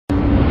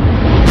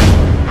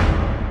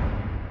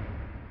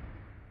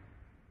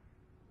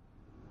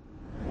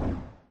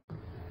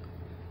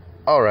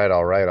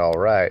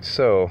Alright.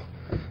 So,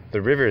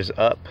 the river's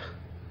up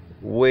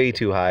way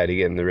too high to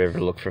get in the river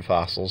to look for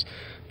fossils,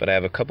 but I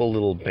have a couple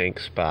little bank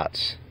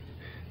spots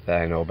that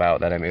I know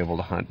about that I'm able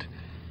to hunt.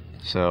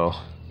 So,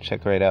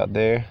 check right out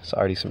there. It's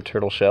already some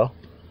turtle shell.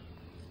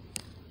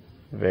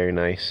 Very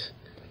nice.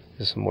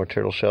 There's some more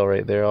turtle shell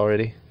right there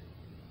already.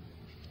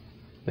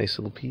 Nice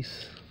little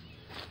piece.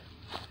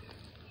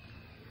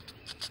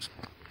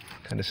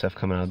 Kind of stuff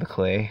coming out of the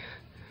clay.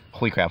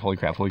 Holy crap,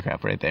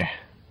 right there.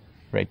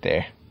 Right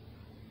there.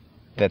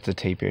 That's a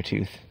tapir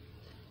tooth.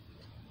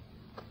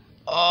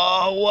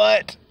 Oh,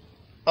 what?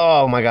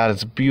 Oh my god,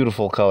 it's a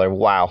beautiful color.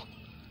 Wow.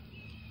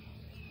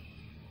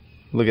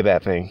 Look at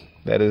that thing.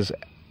 That is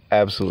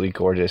absolutely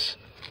gorgeous.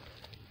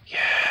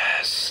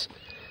 Yes!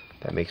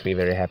 That makes me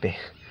very happy.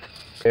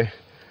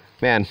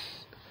 Man, when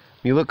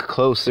you look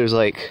close, there's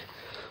like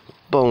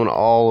bone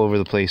all over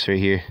the place right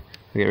here.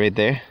 Look at right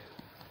there.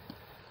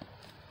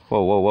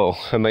 Whoa.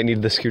 I might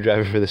need the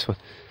screwdriver for this one.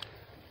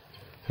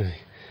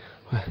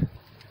 What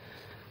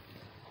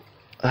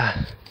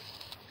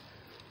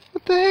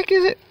the heck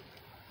is it?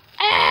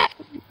 Ah!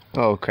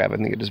 Oh crap, I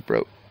think it just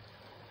broke.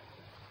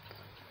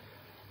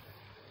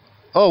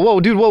 Oh, whoa,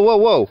 dude,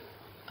 whoa.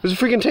 There's a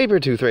freaking tapir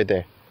tooth right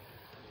there.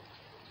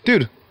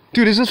 Dude,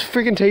 is this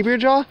freaking tapir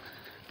jaw?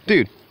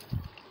 Dude,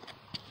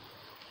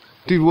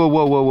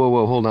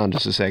 whoa, hold on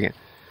just a second.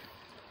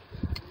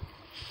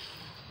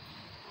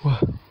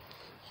 Whoa.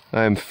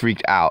 I'm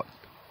freaked out.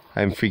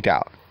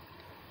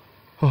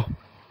 Oh,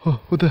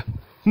 what the?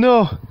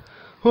 No!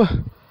 What?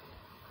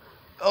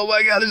 Oh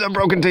my god, there's a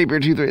broken tapir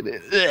tooth right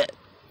there. Ugh.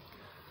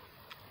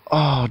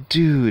 Oh,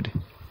 dude.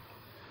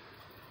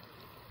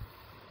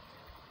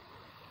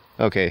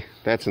 Okay,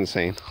 that's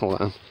insane.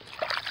 Hold on.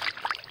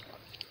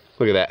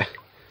 Look at that.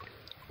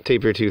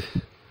 Tapir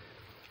tooth.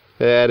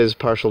 That is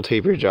partial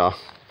tapir jaw.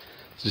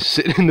 It's just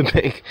sitting in the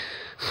bank.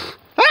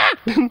 Ah!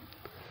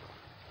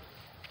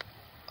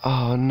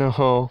 Oh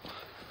no.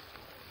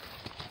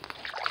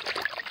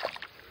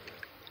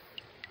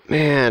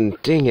 Man,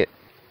 dang it.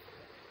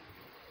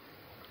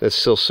 That's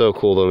still so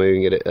cool though. Maybe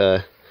we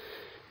can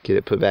get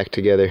it put back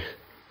together.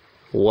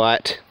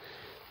 What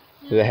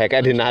the heck?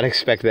 I did not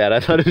expect that. I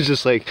thought it was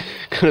just like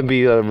gonna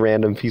be a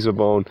random piece of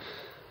bone.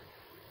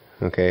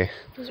 Okay.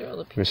 These are all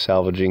the pieces. We're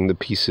salvaging the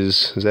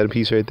pieces. Is that a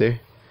piece right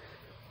there?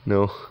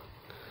 No.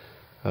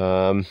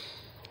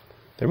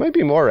 There might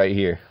be more right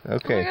here.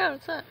 Okay. Oh my god,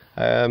 what's that?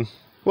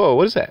 Whoa,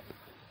 what is that?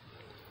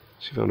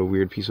 She found a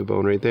weird piece of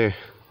bone right there.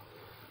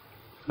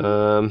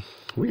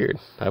 Weird.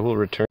 I will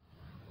return.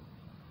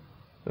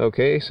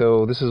 Okay,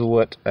 so this is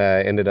what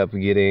I ended up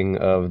getting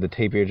of the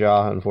tapir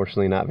jaw.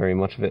 Unfortunately, not very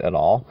much of it at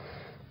all,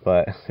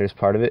 but there's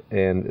part of it,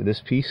 and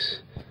this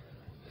piece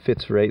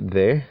fits right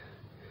there.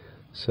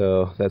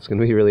 So that's going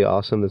to be really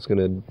awesome. That's going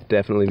to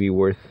definitely be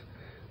worth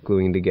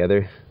gluing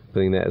together,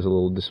 putting that as a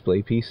little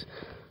display piece.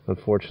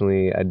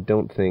 Unfortunately, I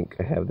don't think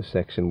I have the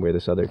section where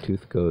this other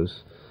tooth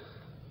goes.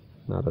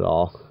 Not at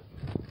all.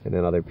 And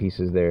then other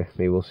pieces there.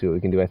 Maybe we'll see what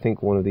we can do. I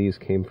think one of these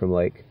came from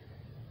like,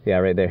 yeah,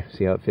 right there.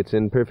 See how it fits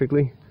in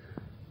perfectly?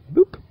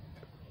 Boop.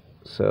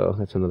 So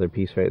that's another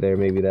piece right there.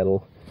 Maybe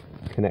that'll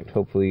connect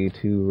hopefully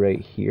to right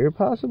here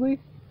possibly.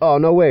 Oh,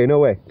 no way.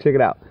 Check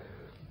it out.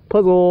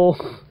 Puzzle.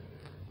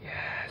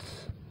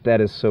 Yes.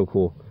 That is so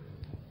cool.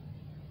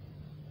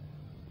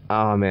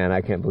 Oh man,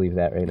 I can't believe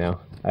that right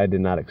now. I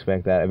did not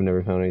expect that. I've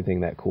never found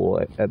anything that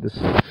cool at this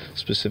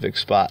specific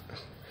spot.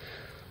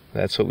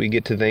 That's what we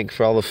get to thank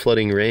for all the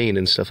flooding rain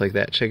and stuff like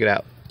that. Check it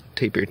out.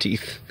 Tapir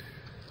teeth.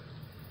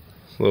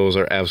 Those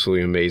are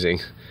absolutely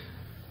amazing.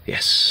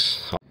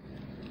 Yes.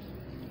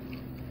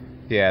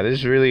 Yeah,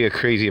 there's really a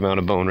crazy amount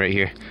of bone right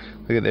here.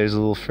 Look at, there's a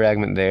little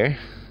fragment there.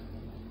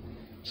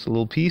 It's a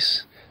little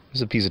piece.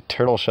 There's a piece of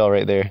turtle shell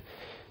right there.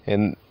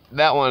 And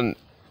that one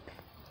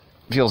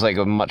feels like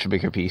a much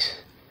bigger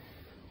piece.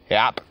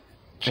 Yep.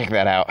 Check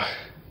that out.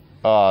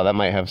 Oh, that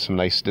might have some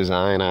nice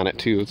design on it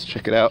too. Let's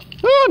check it out.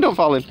 Oh, don't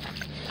fall in.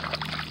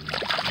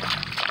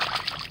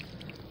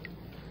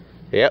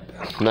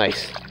 Yep,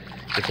 nice.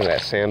 Get some of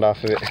that sand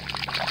off of it.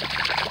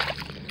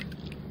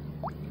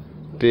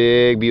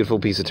 Big, beautiful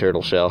piece of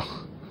turtle shell.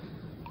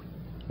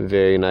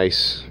 Very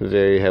nice,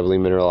 very heavily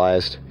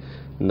mineralized.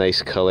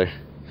 Nice color.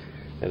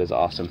 That is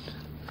awesome.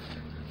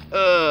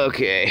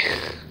 Okay.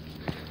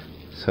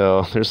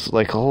 So there's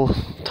like a whole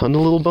ton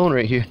of little bone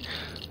right here.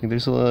 I think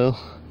there's a little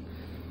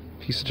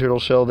piece of turtle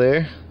shell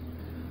there.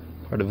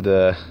 Part of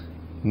the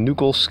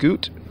nuchal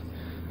scoot.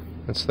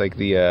 That's like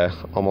the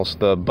almost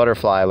the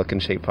butterfly looking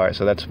shaped part.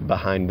 So that's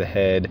behind the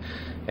head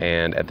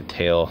and at the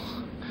tail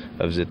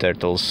of the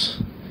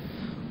turtles.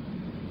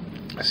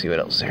 Let's see what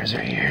else there's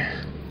right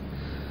here.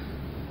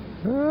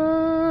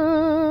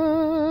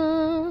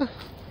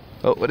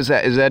 Oh, what is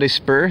that? Is that a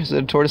spur? Is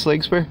that a tortoise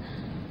leg spur?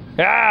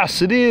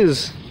 Yes, it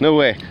is! No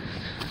way.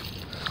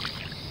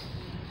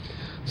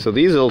 So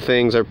these little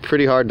things are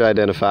pretty hard to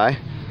identify,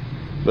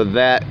 but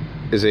that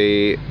is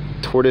a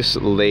tortoise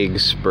leg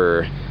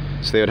spur.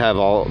 So they would have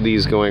all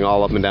these going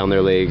all up and down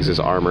their legs as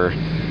armor.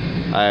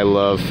 I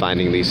love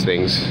finding these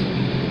things.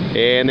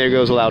 And there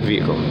goes a loud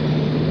vehicle.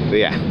 But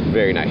yeah.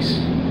 Very nice.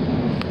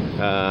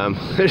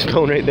 There's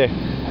bone right there.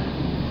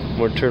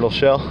 More turtle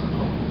shell.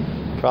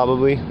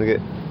 Probably. Look at,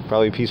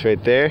 probably a piece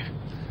right there.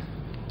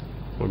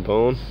 More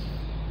bone.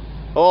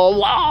 Oh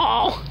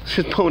wow!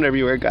 There's bone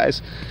everywhere,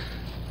 guys.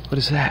 What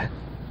is that?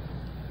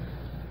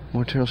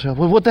 More turtle shell.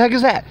 What the heck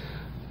is that?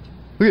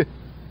 Look at,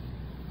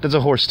 that's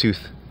a horse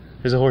tooth.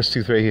 There's a horse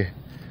tooth right here.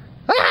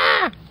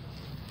 Ah!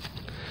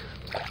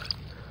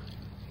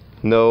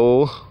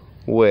 No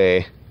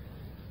way.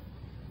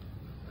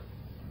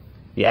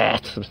 Yeah,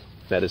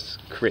 that is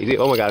crazy.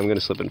 Oh my god, I'm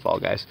gonna slip and fall,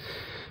 guys.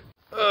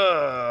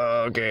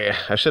 Okay,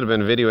 I should have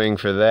been videoing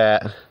for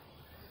that,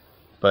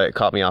 but it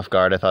caught me off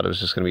guard. I thought it was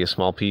just gonna be a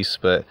small piece,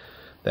 but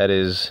that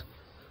is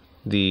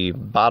the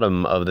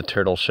bottom of the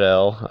turtle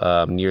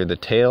shell, near the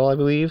tail, I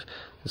believe.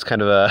 It's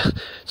kind of a,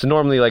 it's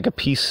normally like a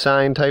peace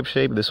sign type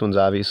shape. This one's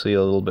obviously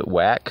a little bit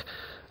whack,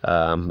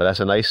 but that's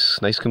a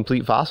nice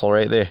complete fossil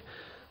right there.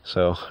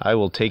 So I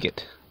will take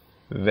it.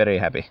 Very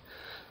happy.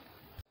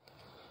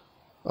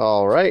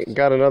 Alright,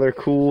 got another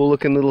cool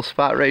looking little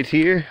spot right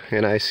here,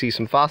 and I see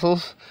some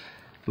fossils.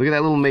 Look at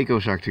that little mako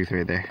shark tooth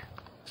right there.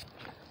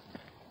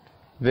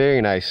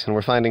 Very nice, and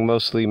we're finding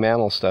mostly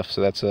mammal stuff,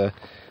 so that's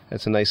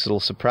a nice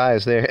little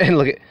surprise there. And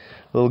look at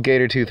little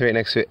gator tooth right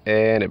next to it,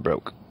 and it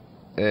broke.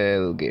 A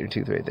little gator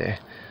tooth right there.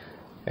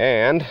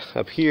 And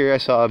up here I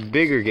saw a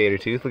bigger gator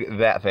tooth. Look at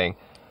that thing.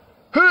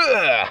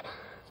 Oh,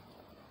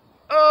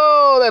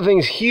 that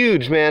thing's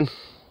huge, man.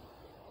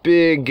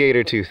 Big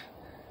gator tooth.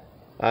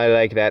 I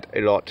like that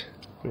a lot.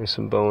 There's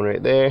some bone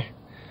right there.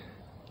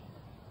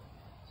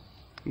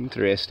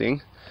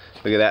 Interesting.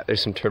 Look at that,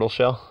 there's some turtle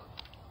shell.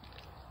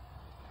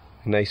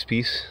 Nice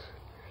piece.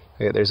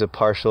 Look at, there's a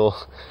partial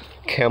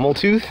camel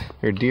tooth,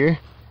 or deer.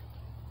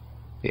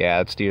 Yeah,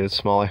 that's deer, that's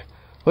smaller.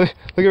 Look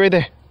at right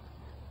there.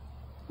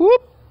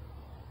 Whoop!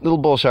 Little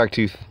bull shark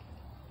tooth.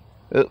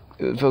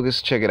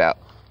 Focus, check it out.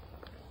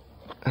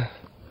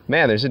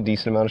 Man, there's a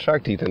decent amount of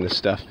shark teeth in this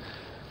stuff.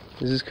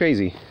 This is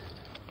crazy.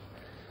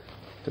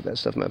 Put that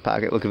stuff in my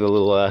pocket. Look at the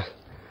little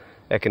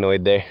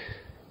echinoid there.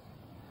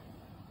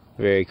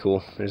 Very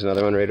cool. There's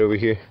another one right over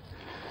here.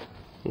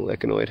 Little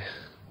echinoid.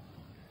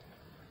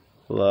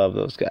 Love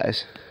those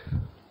guys.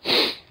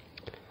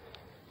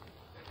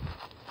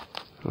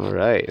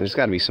 Alright, there's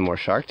got to be some more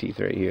shark teeth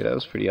right here. That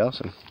was pretty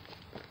awesome.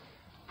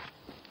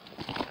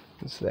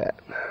 What's that?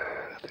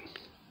 Nothing.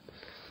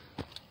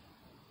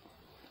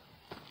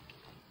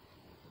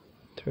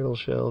 Turtle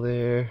shell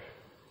there.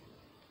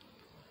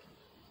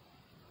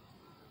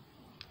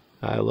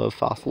 I love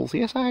fossils.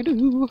 Yes, I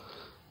do.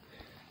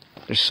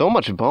 There's so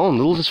much bone.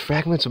 Little just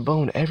fragments of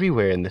bone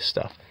everywhere in this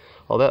stuff.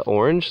 All that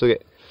orange. Look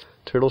at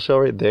turtle shell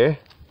right there.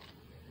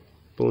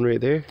 Bone right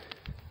there.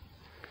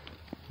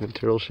 And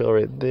turtle shell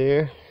right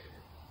there.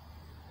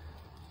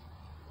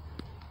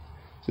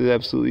 This is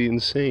absolutely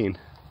insane.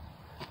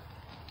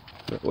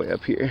 Way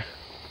up here.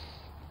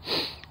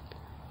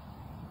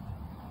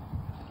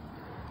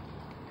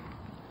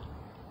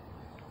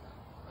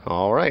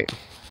 Alright.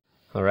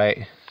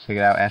 Alright. Check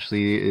it out.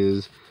 Ashley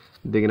is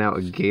digging out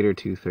a gator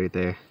tooth right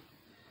there.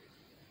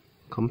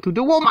 Come to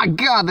the. Oh my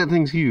god, that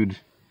thing's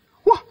huge.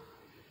 What?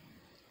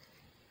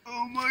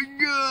 Oh my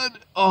god.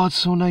 Oh, it's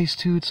so nice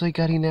too. It's like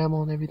got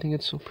enamel and everything.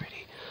 It's so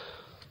pretty.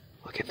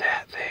 Look at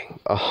that thing.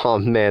 Oh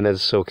man,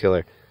 that's so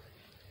killer.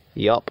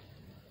 Yup.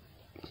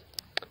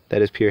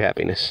 That is pure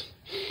happiness.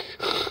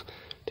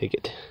 Take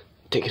it.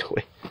 Take it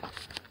away.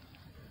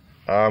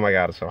 Oh my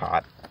god, it's so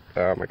hot.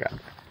 Oh my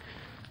god.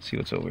 Let's see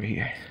what's over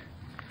here.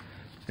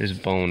 There's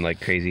bone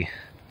like crazy.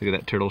 Look at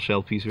that turtle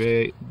shell piece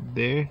right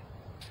there.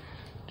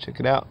 Check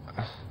it out.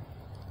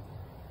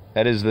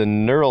 That is the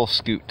neural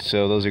scoot,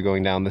 so those are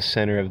going down the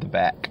center of the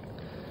back.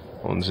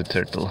 One's a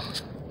turtle.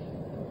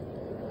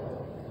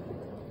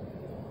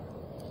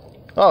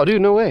 Oh,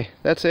 dude, no way.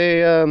 That's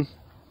a,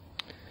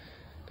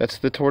 that's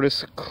the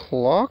tortoise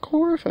claw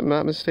core, if I'm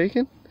not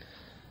mistaken.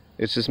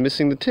 It's just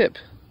missing the tip.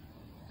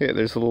 Yeah,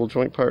 there's the little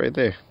joint part right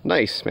there.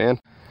 Nice, man.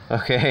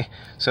 Okay,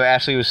 so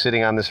Ashley was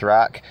sitting on this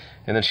rock,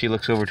 and then she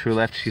looks over to her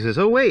left. She says,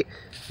 oh, wait.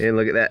 And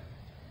look at that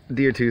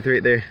deer tooth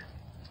right there.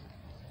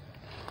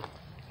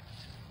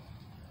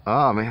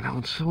 Oh, man, that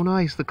one's so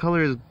nice. The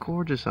color is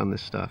gorgeous on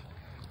this stuff.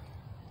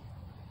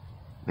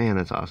 Man,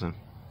 that's awesome.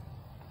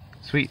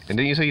 Sweet. And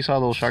didn't you say you saw a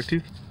little shark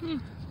tooth? Hmm.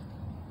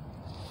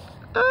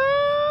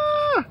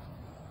 Ah!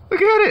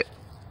 Look at it!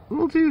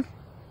 Little tooth.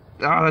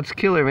 Oh, that's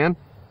killer, man.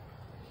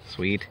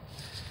 Sweet.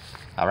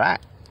 Alright.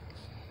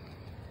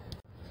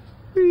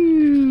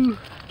 Woo!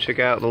 Check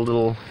out the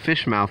little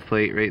fish mouth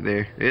plate right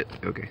there.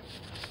 Okay.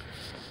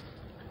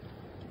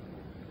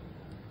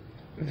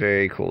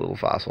 Very cool little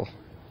fossil.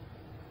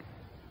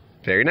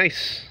 Very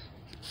nice.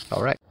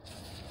 Alright.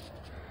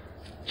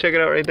 Check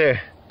it out right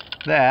there.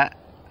 That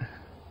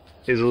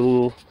is a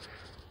little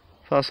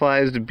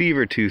fossilized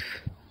beaver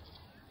tooth.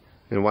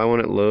 And why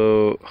won't it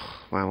load?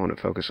 Why won't it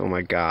focus? Oh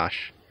my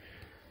gosh.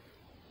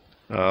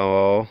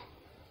 Oh,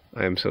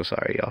 I am so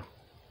sorry, y'all.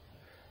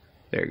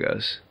 There it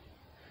goes.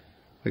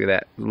 Look at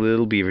that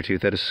little beaver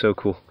tooth. That is so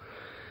cool.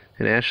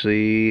 And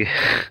Ashley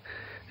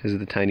is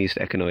the tiniest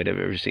echinoid I've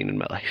ever seen in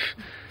my life.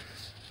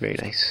 Very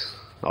nice.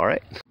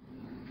 Alright.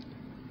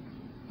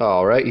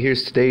 Alright,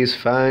 here's today's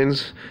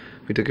finds.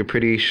 We took a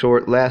pretty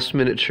short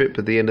last-minute trip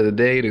at the end of the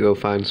day to go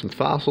find some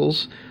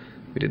fossils.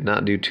 We did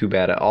not do too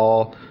bad at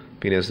all,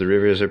 being as the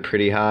rivers are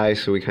pretty high,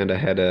 so we kind of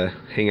had to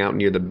hang out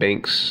near the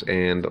banks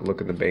and look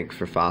at the banks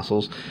for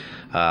fossils.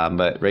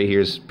 But right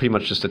here's pretty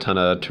much just a ton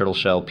of turtle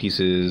shell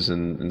pieces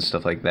and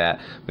stuff like that.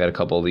 We had a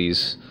couple of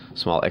these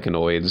small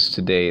echinoids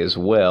today as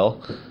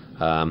well.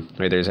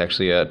 Right there's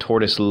actually a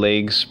tortoise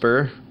leg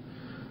spur.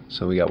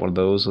 So we got one of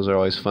those. Those are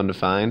always fun to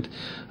find.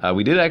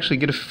 We did actually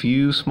get a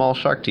few small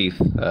shark teeth.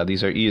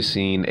 These are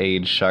Eocene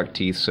age shark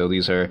teeth, so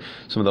these are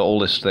some of the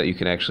oldest that you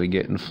can actually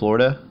get in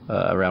Florida,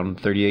 around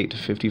 38 to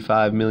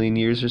 55 million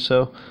years or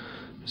so.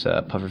 It's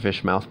a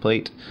pufferfish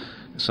mouthplate.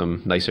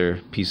 Some nicer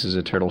pieces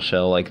of turtle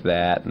shell like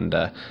that, and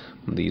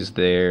these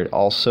there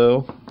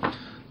also.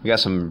 We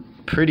got some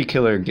pretty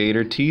killer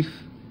gator teeth.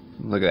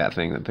 Look at that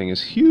thing. That thing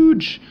is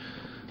huge.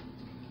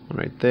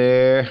 Right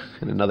there,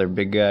 and another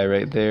big guy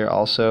right there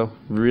also.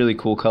 Really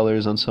cool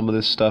colors on some of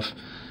this stuff.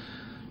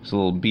 There's a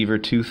little beaver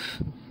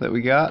tooth that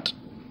we got,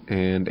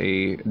 and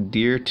a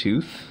deer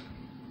tooth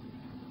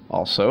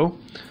also.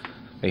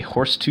 A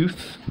horse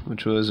tooth,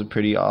 which was a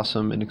pretty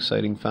awesome and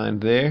exciting find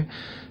there.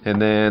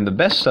 And then the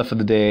best stuff of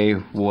the day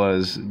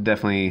was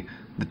definitely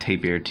the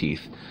tapir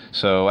teeth.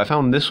 So I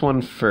found this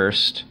one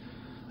first.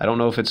 I don't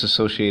know if it's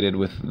associated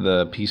with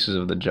the pieces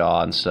of the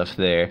jaw and stuff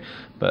there,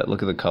 but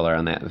look at the color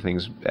on that. The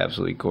thing's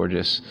absolutely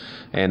gorgeous.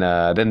 And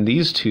then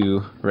these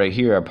two right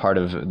here are part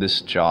of this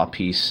jaw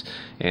piece,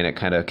 and it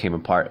kind of came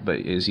apart.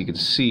 But as you can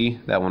see,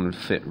 that one would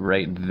fit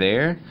right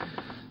there.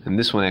 And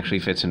this one actually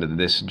fits into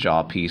this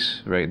jaw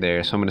piece right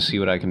there. So I'm going to see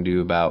what I can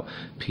do about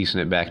piecing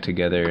it back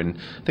together. And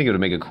I think it would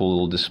make a cool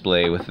little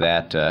display with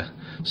that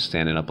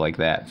standing up like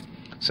that.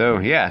 So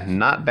yeah,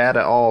 not bad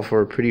at all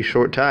for a pretty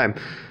short time.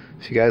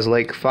 If you guys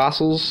like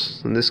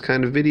fossils and this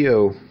kind of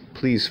video,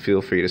 please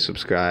feel free to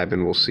subscribe,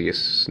 and we'll see you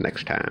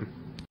next time.